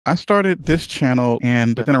I started this channel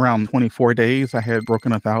and within around 24 days, I had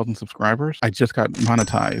broken 1,000 subscribers. I just got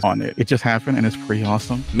monetized on it. It just happened and it's pretty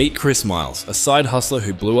awesome. Meet Chris Miles, a side hustler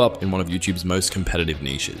who blew up in one of YouTube's most competitive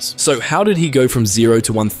niches. So how did he go from 0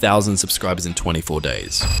 to 1,000 subscribers in 24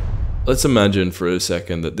 days? Let's imagine for a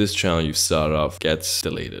second that this channel you've started off gets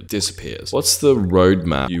deleted, disappears. What's the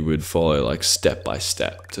roadmap you would follow, like step by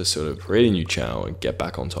step, to sort of create a new channel and get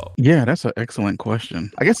back on top? Yeah, that's an excellent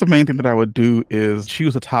question. I guess the main thing that I would do is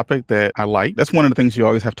choose a topic that I like. That's one of the things you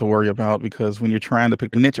always have to worry about, because when you're trying to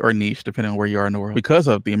pick a niche or niche, depending on where you are in the world, because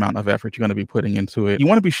of the amount of effort you're going to be putting into it, you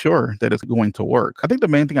want to be sure that it's going to work. I think the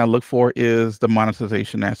main thing I look for is the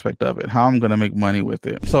monetization aspect of it, how I'm going to make money with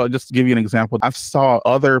it. So just to give you an example, I saw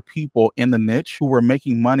other people in the niche who were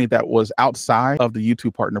making money that was outside of the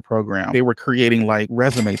YouTube partner program. They were creating like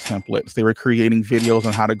resume templates. They were creating videos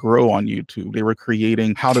on how to grow on YouTube. They were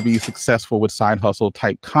creating how to be successful with side hustle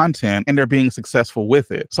type content, and they're being successful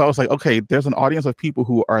with it. So I was like, okay, there's an audience of people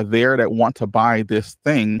who are there that want to buy this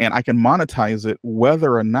thing, and I can monetize it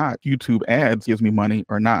whether or not YouTube ads gives me money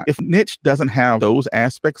or not. If niche doesn't have those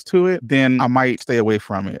aspects to it, then I might stay away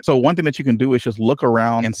from it. So one thing that you can do is just look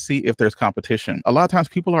around and see if there's competition. A lot of times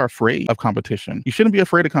people are afraid of competition. You shouldn't be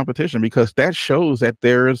afraid of competition, because that shows that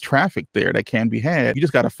there's traffic there that can be had. You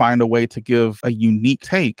just got to find a way to give a unique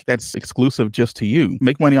take that's exclusive just to you.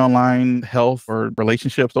 Make money online, health, or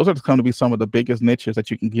relationships. Those are going to be some of the biggest niches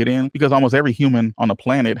that you can get in, because almost every human on the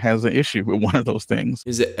planet has an issue with one of those things.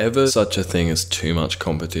 Is there ever such a thing as too much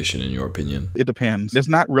competition in your opinion? It depends. There's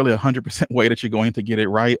not really 100% way that you're going to get it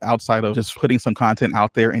right outside of just putting some content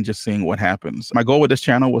out there and just seeing what happens. My goal with this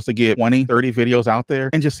channel was to get 20, 30 videos out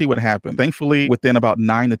there and just see what happens. Thankfully, within about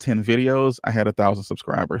 9 to 10 videos, I had 1,000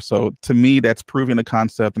 subscribers. So to me, that's proving the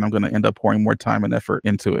concept, and I'm going to end up pouring more time and effort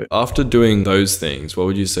into it. After doing those things, what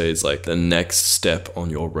would you say is like the next step on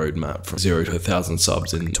your roadmap from 0 to 1,000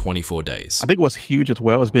 subs in 24 days? I think what's huge as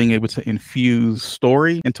well is being able to infuse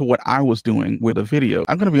story into what I was doing with a video.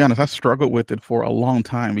 I'm going to be honest, I struggled with it for a long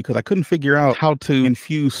time because I couldn't figure out how to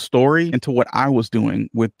infuse story into what I was doing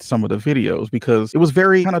with some of the videos, because it was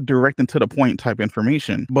very kind of direct and to the point type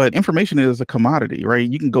information. But information is a commodity, right?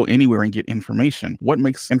 You can go anywhere and get information. What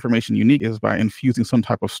makes information unique is by infusing some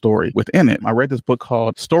type of story within it. I read this book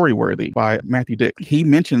called Storyworthy by Matthew Dick. He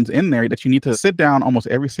mentions in there that you need to sit down almost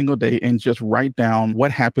every single day and just write down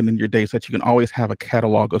what happened in your day, so that you can always have a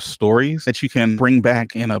catalog of stories that you can bring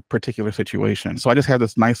back in a particular situation. So I just have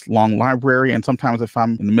this nice long library, and sometimes if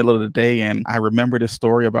I'm in the middle of the day and I remember this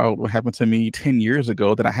story about what happened to me 10 years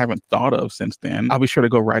ago that I haven't thought of since then, I'll be sure to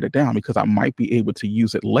go write it down, because I might be able to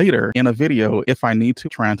use it later in a video if I need to,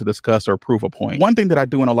 trying to discuss or prove a point. One thing that I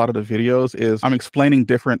do in a lot of the videos is I'm explaining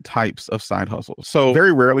different types of side hustles. So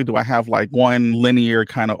very rarely do I have like one linear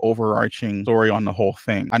kind of overarching story on the whole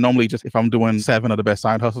thing. I normally just, if I'm doing 7 of the best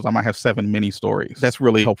side hustles, I might have 7 mini stories. That's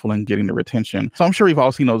really helpful in getting the retention. So I'm sure you've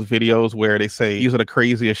all seen those videos where they say these are the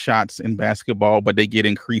craziest shots in basketball, but they get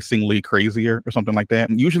increasingly crazier or something like that.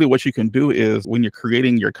 And usually what you can do is, when you're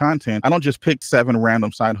creating your content, I don't just pick 7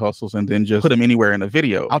 random side hustles and then just put them anywhere in the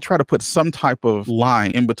video. I'll try to put some type of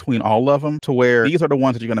line in between all of them, to where these are the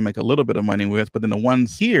ones that you're going to make a little bit of money with, but then the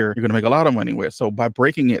ones here you're going to make a lot of money with. So by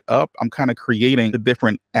breaking it up, I'm kind of creating the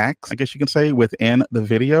different acts, I guess you can say, within the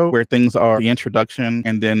video, where things are the introduction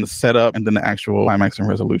and then the setup and then the actual climax and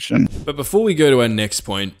resolution. But before we go to our next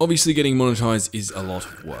point, obviously getting monetized is a lot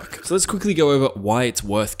of work. So let's quickly go over why it's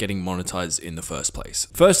worth getting monetized in the first place.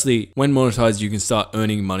 Firstly, when monetized, you can start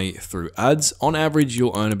earning money through ads. On average,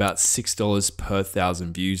 you'll earn about $6 per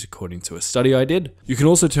 1,000 views, according to a study I did. You can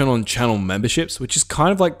also turn on channel memberships, which is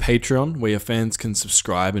kind of like Patreon, where your fans can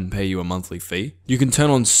subscribe and pay you a monthly fee. You can turn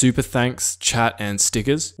on super thanks, chat, and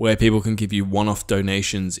stickers, where people can give you one-off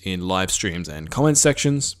donations in live streams and comment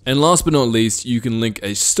sections. And last but not least, you can link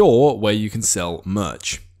a store where you can sell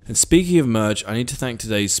merch. And speaking of merch, I need to thank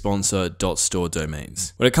today's sponsor, .store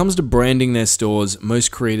domains. When it comes to branding their stores,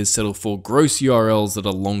 most creators settle for gross URLs that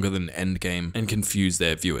are longer than endgame and confuse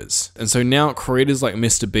their viewers. And so now creators like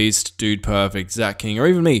Mr. Beast, Dude Perfect, Zach King, or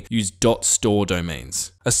even me use .store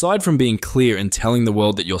domains. Aside from being clear and telling the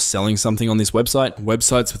world that you're selling something on this website,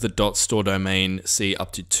 websites with a .store domain see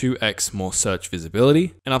up to 2x more search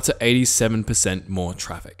visibility and up to 87% more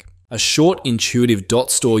traffic. A short, intuitive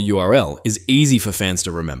 .store URL is easy for fans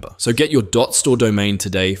to remember. So get your .store domain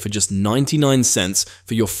today for just 99 cents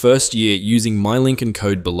for your first year using my link and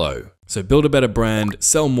code below. So build a better brand,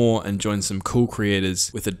 sell more, and join some cool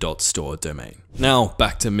creators with a .store domain. Now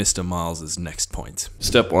back to Mr. Miles's next point.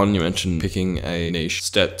 Step 1, you mentioned picking a niche.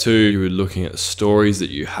 Step 2, you were looking at the stories that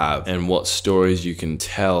you have and what stories you can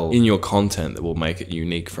tell in your content that will make it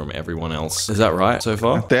unique from everyone else. Is that right so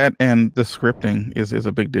far? That and the scripting is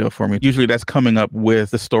a big deal for me. Usually that's coming up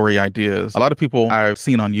with the story ideas. A lot of people I've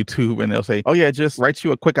seen on YouTube and they'll say, oh yeah, just write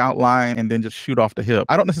you a quick outline and then just shoot off the hip.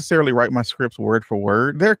 I don't necessarily write my scripts word for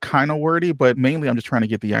word. They're kind of wordy, but mainly I'm just trying to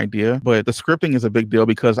get the idea. But the scripting is a big deal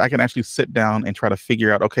because I can actually sit down and try to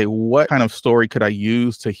figure out, okay, what kind of story could I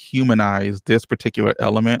use to humanize this particular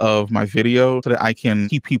element of my video so that I can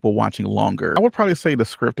keep people watching longer. I would probably say the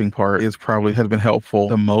scripting part has been helpful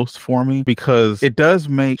the most for me because it does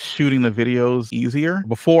make shooting the videos easier.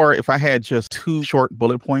 Before, if I had just 2 short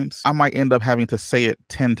bullet points, I might end up having to say it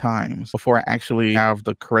 10 times before I actually have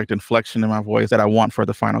the correct inflection in my voice that I want for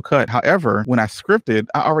the final cut. However, when I script it,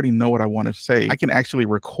 I already know what I want to say. I can actually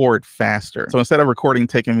record faster. So instead of recording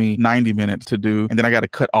taking me 90 minutes to do, and then I got to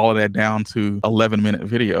cut all of that down to 11-minute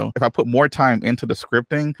video, if I put more time into the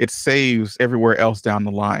scripting, it saves everywhere else down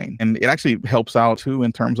the line. And it actually helps out too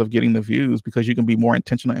in terms of getting the views because you can be more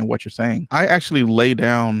intentional in what you're saying. I actually lay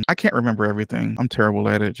down, I can't remember everything. I'm terrible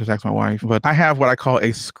at it. Just ask my wife. But I have what I call a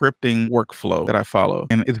scripting workflow that I follow.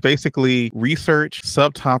 And it's basically research,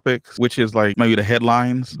 subtopics, which is like maybe the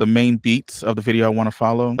headlines, the main beats of the video I want to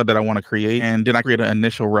follow, that I want to create. And then I create an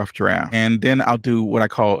initial rough draft. And then I'll do what I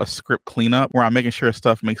call a script cleanup where I'm making sure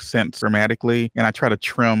stuff makes sense grammatically. And I try to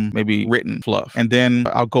trim maybe written fluff. And then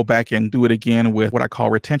I'll go back and do it again with what I call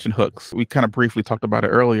retention hooks. We kind of briefly talked about it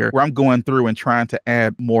earlier, where I'm going through and trying to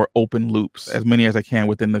add more open loops, as many as I can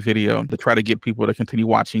within the video to try to get people to continue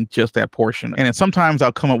watching just that portion. And then sometimes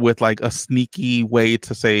I'll come up with like a sneaky way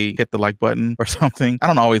to say, hit the like button or something. I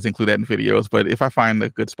don't always include that in videos, but if I find a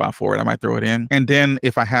good spot for it, I might throw it in. And then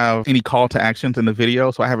if I have any call to actions in the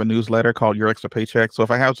video, so I have a newsletter called Your Extra Paycheck. So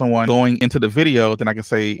if I have someone going into the video, then I can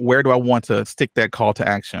say, where do I want to stick that call to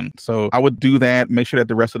action? So I would do that, make sure that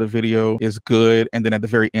the rest of the video is good. And then at the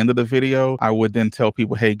very end of the video, I would then tell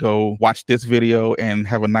people, hey, go watch this video and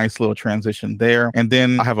have a nice little transition there. And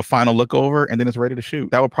then I have a final look over and then it's ready to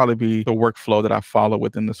shoot. That would probably be the workflow that I follow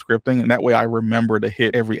within the scripting. And that way I remember to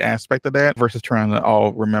hit every aspect of that versus trying to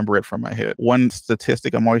all remember it from my head. One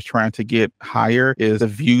statistic I'm always trying to get higher is the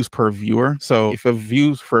views per viewer. So if a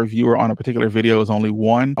views per viewer on a particular video is only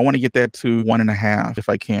 1, I want to get that to 1.5 if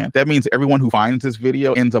I can. That means everyone who finds this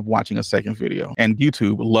video ends up watching a second video. And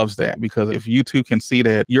YouTube loves that because if YouTube can see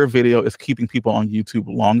that your video is keeping people on YouTube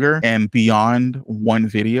longer and beyond one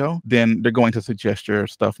video, then they're going to suggest your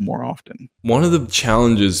stuff more often. One of the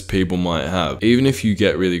challenges people might have, even if you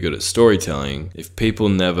get really good at storytelling, if people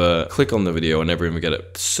never click on the video and never even get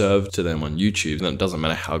it served to them on YouTube, then it doesn't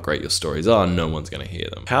matter how great your stories are, no one's going to hear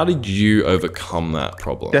them. How did you overcome that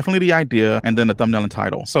problem? Definitely the idea and then the thumbnail and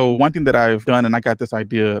title. So one thing that I've done, and I got this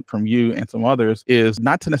idea from you and some others, is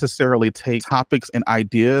not to necessarily take topics and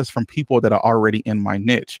ideas from people that are already in my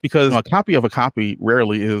niche, because a copy of a copy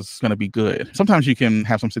rarely is going to be good. Sometimes you can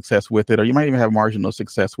have some success with it, or you might even have marginal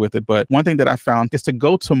success with it. But one thing that I found is to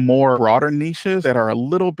go to more broader niches that are a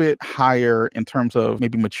little bit higher in terms of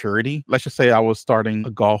maybe maturity. Let's just say I was starting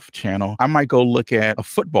a golf channel. I might go look at a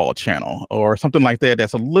football channel or something like that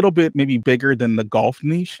that's a little bit maybe bigger than the golf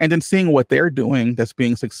niche, and then seeing what they're doing that's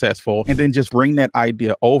being successful, and then just bring that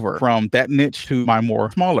idea over from that niche to my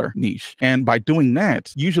more smaller niche. And by doing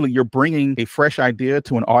that, usually you're bringing a fresh idea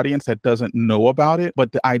to an audience that doesn't know about it,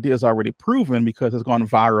 but the idea is already proven because it's gone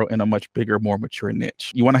viral in a much bigger, more mature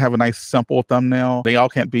niche. You want to have a nice, simple thumbnail. They all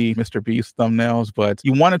can't be Mr. Beast thumbnails, but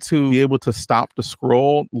you want it to be able to stop the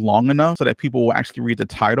scroll long enough so that people will actually read the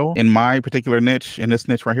title. In my particular niche, in this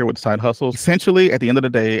niche right here with side hustles, essentially at the end of the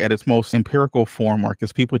day, at its most empirical form,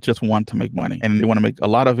 Marcus, people just want to make money and they want to make a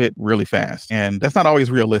lot of it really fast. And that's not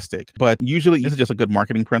always realistic, but usually this is just a good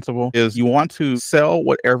marketing principle, is you want to sell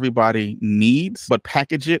what everybody needs, but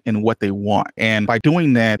package it in what they want. And by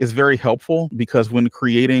doing that, it's very helpful because when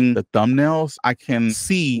creating the thumbnails, I can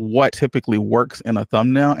see what typically works in a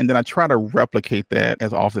thumbnail, and then I try to replicate that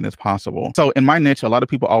as often as possible. So in my niche, a lot of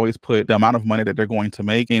people always put the amount of money that they're going to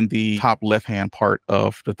make in the top left-hand part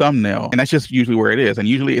of the thumbnail. And that's just usually where it is. And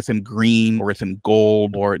usually it's in green or it's in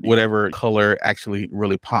gold or whatever color actually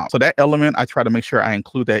really pops. So that element, I try to make sure I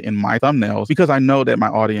include that in my thumbnails because I know that my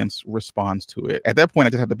audience responds to it. At that point, I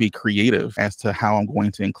just have to be creative as to how I'm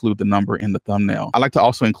going to include the number in the thumbnail. I like to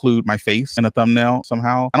also include my face in a thumbnail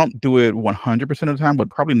somehow. I don't do it 100% of the time, but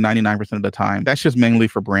probably 99% of the time. That's just mainly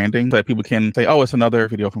for branding so that people can say, oh, it's another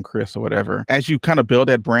video from Chris or whatever. As you kind of build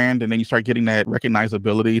that brand and then you start getting that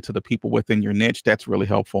recognizability to the people within your niche, that's really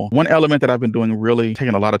helpful. One element that I've been doing really really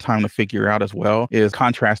taken a lot of time to figure out as well is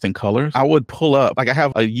contrasting colors. I would pull up, like I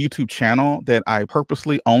have a YouTube channel that I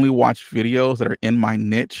purposely only watch videos that are in my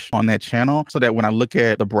niche on that channel, so that when I look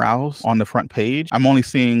at the browse on the front page, I'm only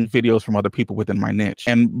seeing videos from other people within my niche.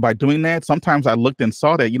 And by doing that, sometimes I looked and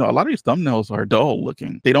saw that, a lot of these thumbnails are dull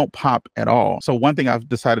looking. They don't pop at all. So one thing I've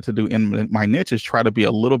decided to do in my niche is try to be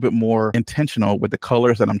a little bit more intentional with the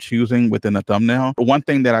colors that I'm choosing within the thumbnail. One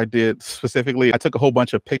thing that I did specifically, I took a whole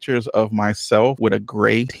bunch of pictures of myself with a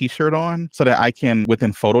gray t-shirt on so that I can,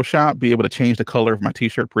 within Photoshop, be able to change the color of my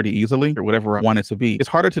t-shirt pretty easily or whatever I want it to be. It's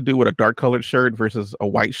harder to do with a dark colored shirt versus a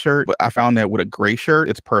white shirt, but I found that with a gray shirt,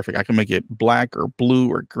 it's perfect. I can make it black or blue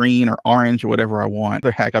or green or orange or whatever I want.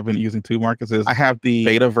 The hack I've been using too, Marcus, is I have the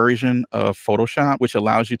beta version of Photoshop, which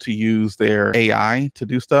allows you to use their AI to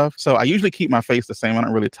do stuff. So I usually keep my face the same. I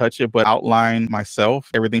don't really touch it, but outline myself,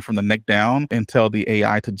 everything from the neck down, and tell the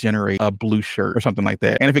AI to generate a blue shirt or something like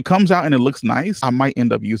that. And if it comes out and it looks nice, I might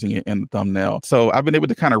end up using it in the thumbnail. So I've been able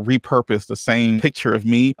to kind of repurpose the same picture of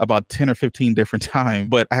me about 10 or 15 different times,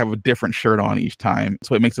 but I have a different shirt on each time.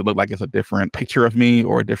 So it makes it look like it's a different picture of me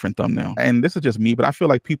or a different thumbnail. And this is just me, but I feel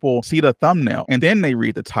like people see the thumbnail and then they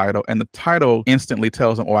read the title, and the title instantly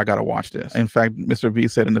tells them, oh, I got to watch this. In fact, Mr. B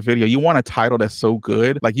said in the video, you want a title that's so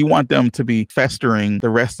good, like you want them to be festering the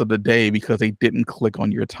rest of the day because they didn't click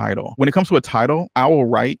on your title. When it comes to a title, I will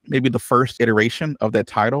write maybe the first iteration of that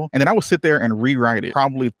title, and then I will sit there and rewrite it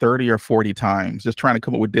probably 30 or 40 times, just trying to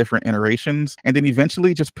come up with different iterations, and then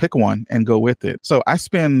eventually just pick one and go with it. So I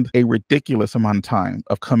spend a ridiculous amount of time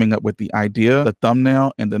of coming up with the idea, the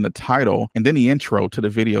thumbnail, and then the title, and then the intro to the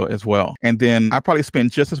video as well. And then I probably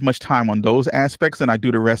spend just as much time on those aspects than I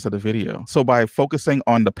do the rest of the video. So by focusing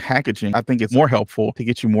on the packaging, I think it's more helpful to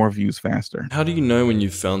get you more views faster. How do you know when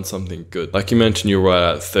you've found something good? Like you mentioned, you write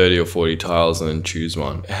out 30 or 40 tiles and then choose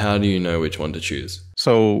one. How do you know which one to choose?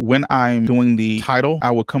 So when I'm doing the title, I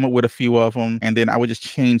would come up with a few of them, and then I would just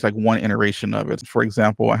change like one iteration of it. For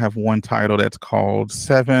example, I have one title that's called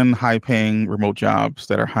 7 high-paying remote jobs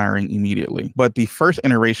that are hiring immediately. But the first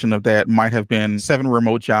iteration of that might have been 7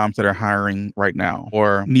 remote jobs that are hiring right now,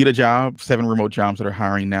 or need a job, 7 remote jobs that are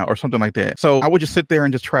hiring now, or something like that. So I would just sit there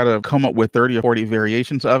and just try to come up with 30 or 40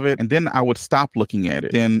 variations of it, and then I would stop looking at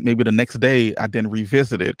it. Then maybe the next day, I then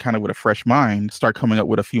revisit it kind of with a fresh mind, start coming up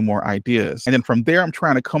with a few more ideas. And then from there, I'm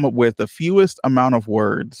trying to come up with the fewest amount of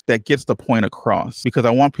words that gets the point across, because I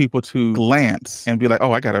want people to glance and be like,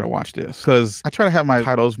 oh, I gotta watch this. Because I try to have my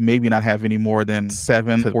titles maybe not have any more than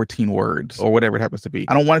 7 to 14 words or whatever it happens to be.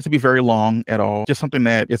 I don't want it to be very long at all. Just something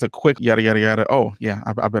that is a quick yada, yada, yada. Oh, yeah,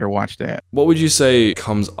 I better watch that. What would you say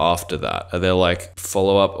comes after that? Are there like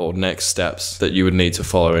follow-up or next steps that you would need to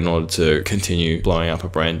follow in order to continue blowing up a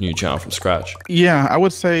brand new channel from scratch? Yeah, I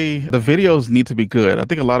would say the videos need to be good. I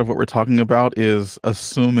think a lot of what we're talking about is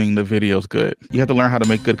assuming the video's good. You have to learn how to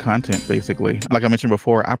make good content, basically. Like I mentioned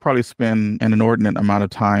before, I probably spend an inordinate amount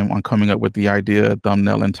of time on coming up with the idea,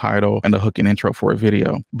 thumbnail, and title, and the hook and intro for a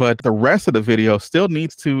video. But the rest of the video still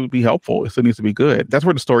needs to be helpful. It still needs to be good. That's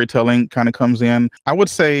where the storytelling kind of comes in. I would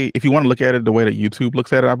say, if you want to look at it the way that YouTube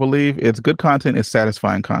looks at it, I believe it's good content is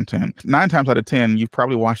satisfying content. 9 times out of 10, you've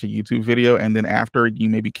probably watched a YouTube video, and then after you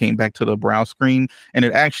maybe came back to the browse screen and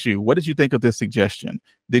it asks you, what did you think of this suggestion?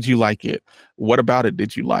 Did you like it? What about it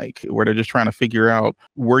did you like? Where they're just trying to figure out,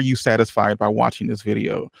 were you satisfied by watching this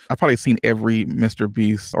video? I've probably seen every Mr.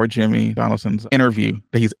 Beast or Jimmy Donaldson's interview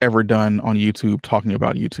that he's ever done on YouTube talking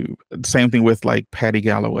about YouTube. Same thing with like Patty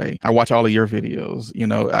Galloway. I watch all of your videos.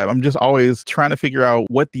 I'm just always trying to figure out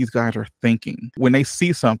what these guys are thinking. When they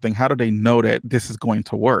see something, how do they know that this is going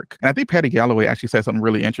to work? And I think Patty Galloway actually said something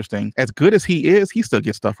really interesting. As good as he is, he still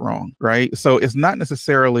gets stuff wrong, right? So it's not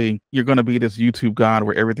necessarily you're going to be this YouTube god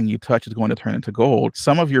where everything you touch is going to turn into gold.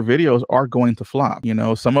 Some of your videos are going to flop.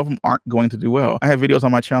 Some of them aren't going to do well. I have videos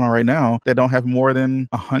on my channel right now that don't have more than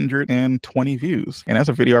 120 views. And that's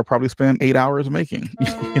a video I probably spent 8 hours making,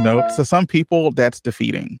 So some people, that's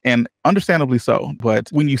defeating, and understandably so. But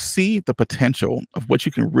when you see the potential of what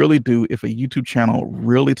you can really do if a YouTube channel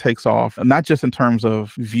really takes off, not just in terms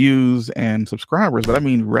of views and subscribers, but I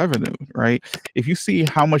mean revenue, right? If you see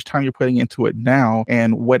how much time you're putting into it now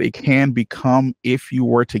and what it can become if you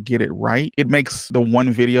were to get it right, it makes the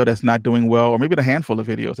one video that's not doing well, or maybe the handful of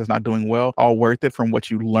videos that's not doing well, all worth it from what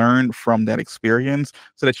you learned from that experience,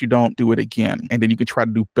 so that you don't do it again. And then you can try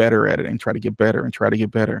to do better at it and try to get better and try to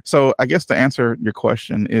get better. So I guess to answer your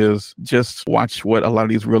question is just watch what a lot of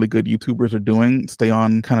these really good YouTubers are doing. Stay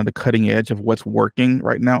on kind of the cutting edge of what's working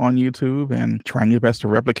right now on YouTube and trying your best to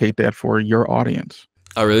replicate that for your audience.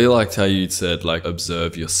 I really liked how you said like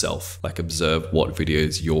observe yourself, like observe what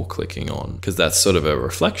videos you're clicking on, because that's sort of a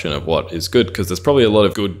reflection of what is good, because there's probably a lot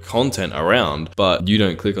of good content around, but you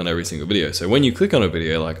don't click on every single video. So when you click on a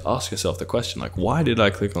video, like ask yourself the question, like, why did I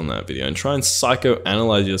click on that video? And try and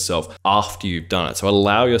psychoanalyze yourself after you've done it. So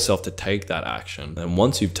allow yourself to take that action. And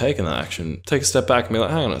once you've taken that action, take a step back and be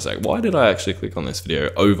like, hang on a sec, why did I actually click on this video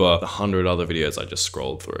over the 100 other videos I just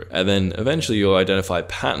scrolled through? And then eventually you'll identify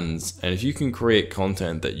patterns. And if you can create content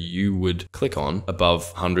that you would click on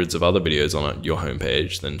above hundreds of other videos on your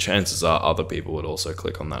homepage, then chances are other people would also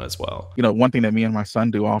click on that as well. You know, one thing that me and my son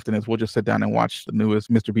do often is we'll just sit down and watch the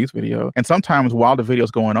newest Mr. Beast video. And sometimes while the video's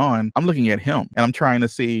going on, I'm looking at him and I'm trying to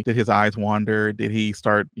see, did his eyes wander? Did he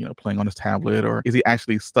start, playing on his tablet, or is he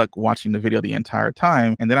actually stuck watching the video the entire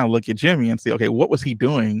time? And then I look at Jimmy and see, okay, what was he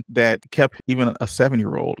doing that kept even a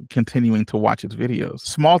 7-year-old continuing to watch his videos?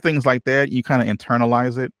 Small things like that, you kind of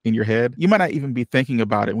internalize it in your head. You might not even be thinking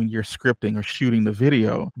about it when you're scripting or shooting the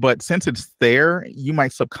video, but since it's there, you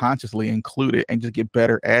might subconsciously include it and just get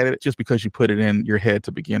better at it just because you put it in your head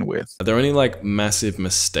to begin with. Are there any like massive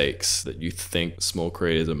mistakes that you think small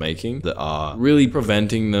creators are making that are really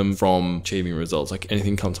preventing them from achieving results? Like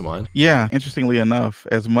anything come to mind? Yeah, interestingly enough,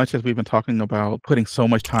 as much as we've been talking about putting so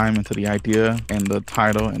much time into the idea and the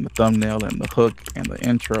title and the thumbnail and the hook and the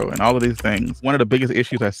intro and all of these things, one of the biggest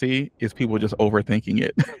issues I see is people just overthinking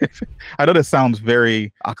it. I know that sounds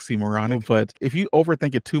very oxymoronic, but if you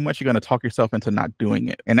overthink it too much, you're going to talk yourself into not doing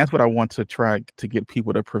it. And that's what I want to try to get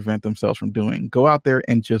people to prevent themselves from doing. Go out there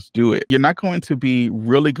and just do it. You're not going to be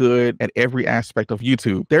really good at every aspect of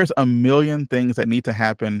YouTube. There's a million things that need to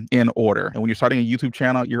happen in order. And when you're starting a YouTube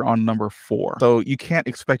channel, you're on number 4. So you can't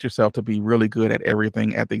expect yourself to be really good at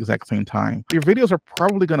everything at the exact same time. Your videos are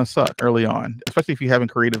probably going to suck early on, especially if you haven't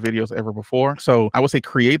created videos ever before. So I would say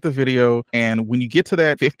create the video. And when you get to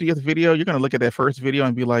that 50th video, you're going to look at that first video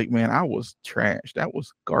and be like, man, I was trash. That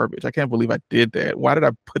was garbage. I can't believe I did that. Why did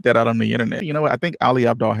I put that out on the internet? You know what? I think Ali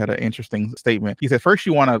Abdaal had an interesting statement. He said, first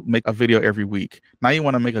you want to make a video every week. Now you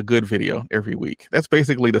want to make a good video every week. That's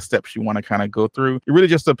basically the steps you want to kind of go through. It really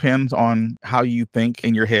just depends on how you think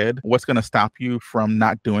in your head. What's going to stop you from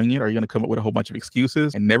not doing it? Are you going to come up with a whole bunch of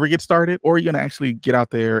excuses and never get started? Or are you going to actually get out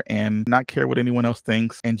there and not care what anyone else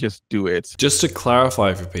thinks and just do it? Just to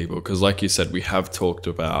clarify for people, because like you said, we have talked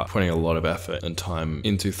about putting a lot of effort and time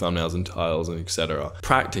into thumbnails and titles and etc.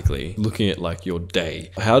 Practically looking at like your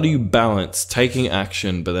day, how do you balance taking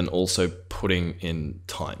action but then also putting in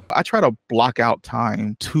time? I try to block out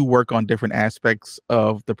time to work on different aspects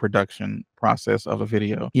of the production process of a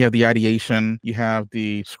video. You have the ideation, you have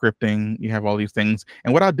the scripting, you have all these things.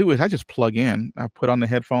 And what I do is I just plug in. I put on the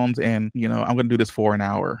headphones and, I'm going to do this for an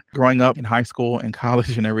hour. Growing up in high school and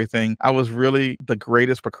college and everything, I was really the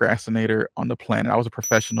greatest procrastinator on the planet. I was a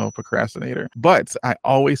professional procrastinator, but I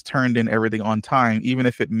always turned in everything on time, even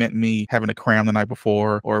if it meant me having to cram the night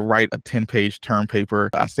before or write a 10-page term paper.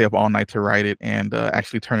 I stay up all night to write it and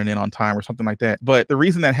actually turn it in on time or something like that. But the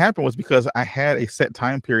reason that happened was because I had a set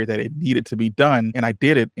time period that it needed to be done, and I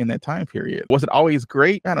did it in that time period. Was it always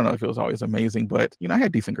great? I don't know if it was always amazing, but I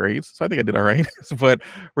had decent grades, so I think I did all right. But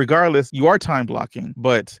regardless, you are time blocking,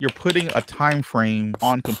 but you're putting a time frame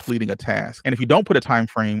on completing a task. And if you don't put a time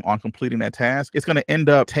frame on completing that task, it's going to end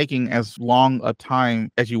up taking as long a time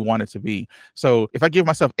as you want it to be. So if I give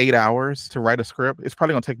myself 8 hours to write a script, it's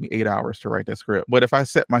probably going to take me 8 hours to write that script. But if I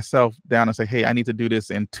set myself down and say, hey, I need to do this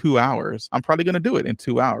in 2 hours, I'm probably going to do it in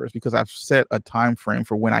 2 hours because I've set a time frame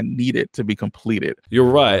for when I need it to be completed. You're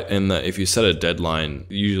right in that if you set a deadline,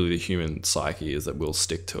 usually the human psyche is that we'll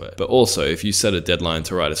stick to it. But also, if you set a deadline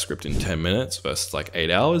to write a script in 10 minutes versus like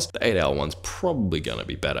 8 hours, the 8-hour one's probably going to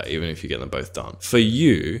be better, even if you get them both done. For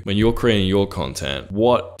you, when you're creating your content,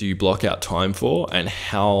 what do you block out time for, and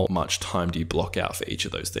how much time do you block out for each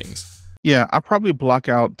of those things? Yeah, I probably block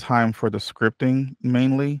out time for the scripting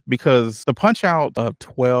mainly because the punch out a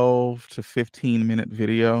 12 to 15 minute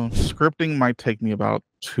video, scripting might take me about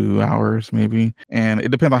 2 hours maybe. And it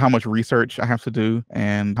depends on how much research I have to do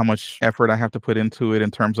and how much effort I have to put into it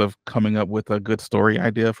in terms of coming up with a good story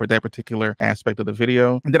idea for that particular aspect of the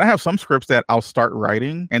video. And then I have some scripts that I'll start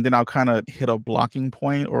writing and then I'll kind of hit a blocking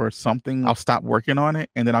point or something. I'll stop working on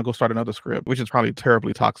it and then I'll go start another script, which is probably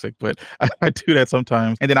terribly toxic, but I do that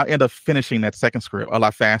sometimes. And then I'll end up finishing that second script a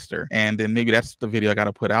lot faster. And then maybe that's the video I got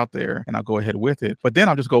to put out there and I'll go ahead with it. But then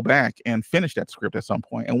I'll just go back and finish that script at some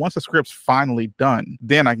point. And once the script's finally done,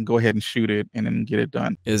 then I can go ahead and shoot it and then get it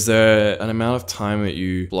done. Is there an amount of time that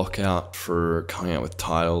you block out for coming out with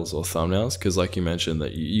titles or thumbnails? Because like you mentioned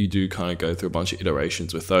that you do kind of go through a bunch of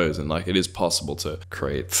iterations with those, and like it is possible to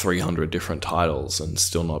create 300 different titles and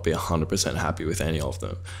still not be 100% happy with any of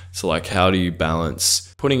them. So like how do you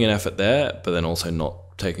balance putting in effort there, but then also not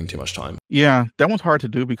taking too much time? Yeah, that one's hard to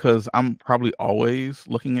do because I'm probably always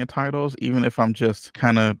looking at titles, even if I'm just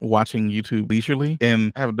kind of watching YouTube leisurely.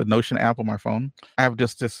 And I have the Notion app on my phone. I have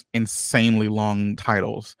just this insanely long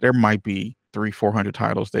titles. There might be 300-400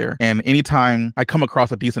 titles there. And anytime I come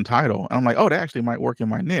across a decent title, and I'm like, oh, that actually might work in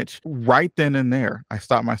my niche. Right then and there, I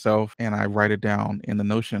stop myself and I write it down in the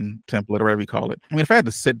Notion template or whatever you call it. I mean, if I had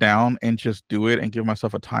to sit down and just do it and give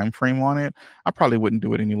myself a time frame on it, I probably wouldn't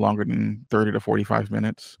do it any longer than 30 to 45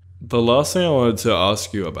 minutes. The last thing I wanted to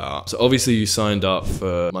ask you about, so obviously you signed up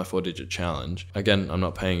for my 4-digit challenge. Again, I'm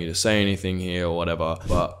not paying you to say anything here or whatever,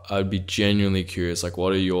 but I'd be genuinely curious, like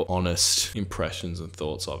what are your honest impressions and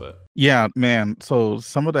thoughts of it? Yeah, man. So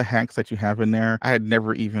some of the hacks that you have in there, I had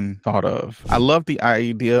never even thought of. I love the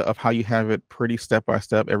idea of how you have it pretty step by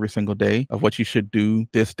step every single day of what you should do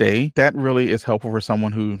this day. That really is helpful for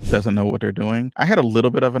someone who doesn't know what they're doing. I had a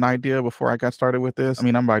little bit of an idea before I got started with this. I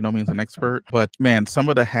mean, I'm by no means an expert, but man, some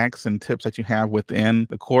of the hacks and tips that you have within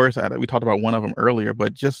the course, we talked about one of them earlier,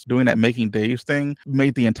 but just doing that making days thing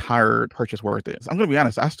made the entire purchase worth it. I'm going to be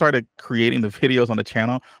honest. I started creating the videos on the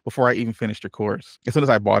channel before I even finished your course. As soon as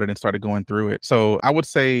I bought it and started going through it. So I would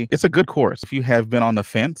say it's a good course. If you have been on the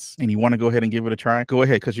fence and you want to go ahead and give it a try, go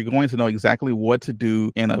ahead, because you're going to know exactly what to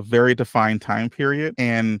do in a very defined time period.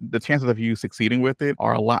 And the chances of you succeeding with it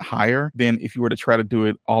are a lot higher than if you were to try to do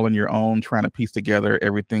it all on your own, trying to piece together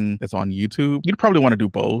everything that's on YouTube. You'd probably want to do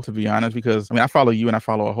both, to be honest, because I mean, I follow you and I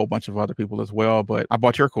follow a whole bunch of other people as well, but I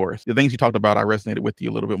bought your course. The things you talked about, I resonated with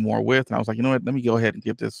you a little bit more with. And I was like, you know what, let me go ahead and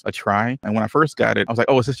give this a try. And when I first got it, I was like,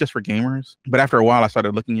 oh, is this just for gamers? But after a while, I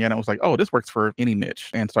started looking at it. I was like, oh, this works for any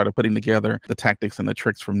niche, and started putting together the tactics and the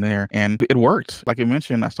tricks from there. And it worked. Like I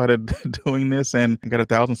mentioned, I started doing this and got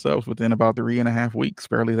 1,000 subs within about 3.5 weeks,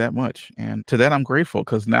 barely that much. And to that, I'm grateful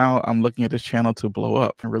because now I'm looking at this channel to blow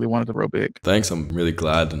up. I really wanted to grow big. Thanks. I'm really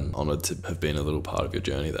glad and honored to have been a little part of your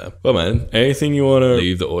journey there. Well, man, anything you want to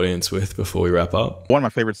leave the audience with before we wrap up? One of my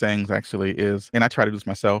favorite sayings actually is, and I try to do this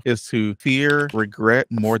myself, is to fear regret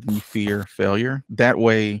more than you fear failure. That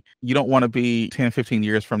way, you don't want to be 10, 15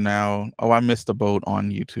 years from now, oh, I missed the boat on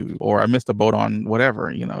YouTube, or I missed the boat on whatever,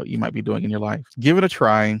 you might be doing in your life. Give it a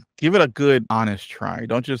try. Give it a good, honest try.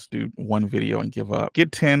 Don't just do one video and give up.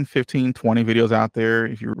 Get 10, 15, 20 videos out there.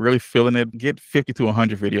 If you're really feeling it, get 50 to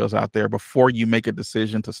 100 videos out there before you make a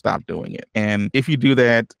decision to stop doing it. And if you do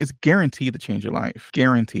that, it's guaranteed to change your life.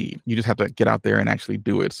 Guaranteed. You just have to get out there and actually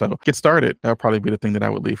do it. So get started. That'll probably be the thing that I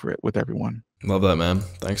would leave with everyone. Love that, man.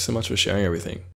 Thanks so much for sharing everything.